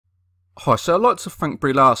Hi, so I'd like to thank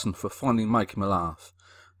Brie Larson for finally making me laugh.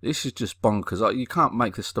 This is just bonkers. Like, you can't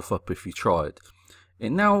make this stuff up if you tried.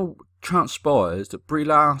 It now transpires that Brie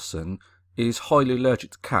Larson is highly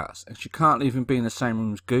allergic to cats, and she can't even be in the same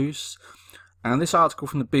room as Goose. And this article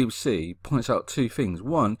from the BBC points out two things.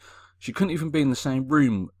 One, she couldn't even be in the same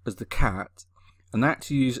room as the cat, and they had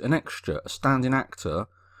to use an extra, a standing actor,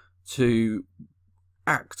 to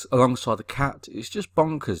act alongside the cat. It's just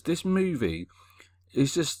bonkers. This movie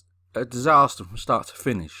is just a disaster from start to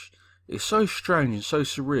finish. It's so strange and so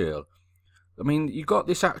surreal. I mean, you got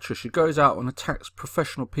this actress, she goes out and attacks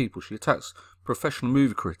professional people. She attacks professional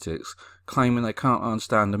movie critics, claiming they can't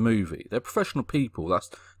understand the movie. They're professional people.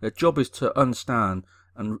 That's their job, is to understand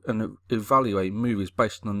and evaluate movies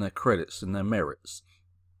based on their credits and their merits.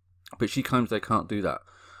 But she claims they can't do that.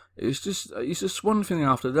 It's just one thing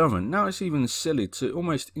after the other. Now it's even silly to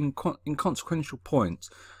almost inconsequential points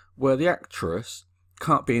where the actress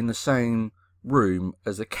can't be in the same room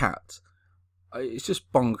as a cat. It's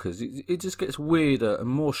just bonkers. It just gets weirder and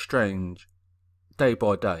more strange day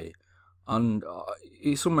by day, and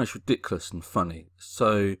it's almost ridiculous and funny.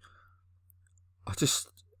 So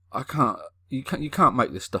I can't. You can't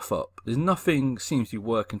make this stuff up. There's nothing seems to be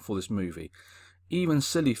working for this movie. Even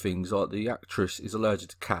silly things like the actress is allergic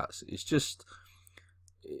to cats. It's just,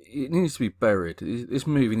 it needs to be buried. This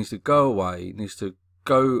movie needs to go away. It needs to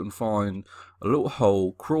go and find a little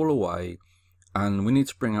hole, crawl away, and we need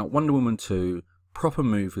to bring out Wonder Woman 2, proper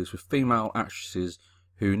movies with female actresses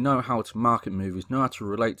who know how to market movies, know how to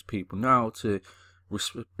relate to people, know how to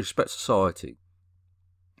respect society.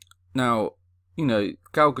 Now, you know,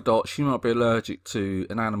 Gal Gadot, she might be allergic to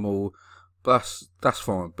an animal, but that's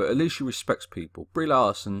fine, but at least she respects people. Brie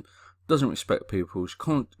Larson doesn't respect people. She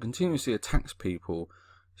continuously attacks people.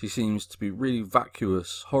 She seems to be really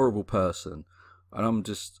vacuous, horrible person. And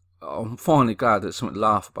I'm finally glad that something to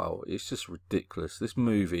laugh about. It's just ridiculous. This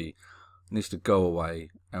movie needs to go away,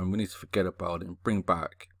 and we need to forget about it and bring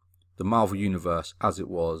back the Marvel Universe as it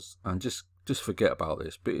was, and just forget about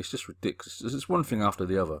this. But it's just ridiculous. It's one thing after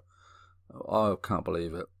the other. I can't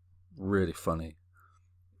believe it. Really funny.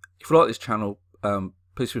 If you like this channel,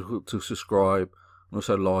 please feel free to subscribe and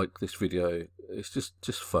also like this video. It's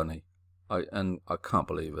just funny. I can't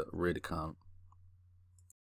believe it. I really can't.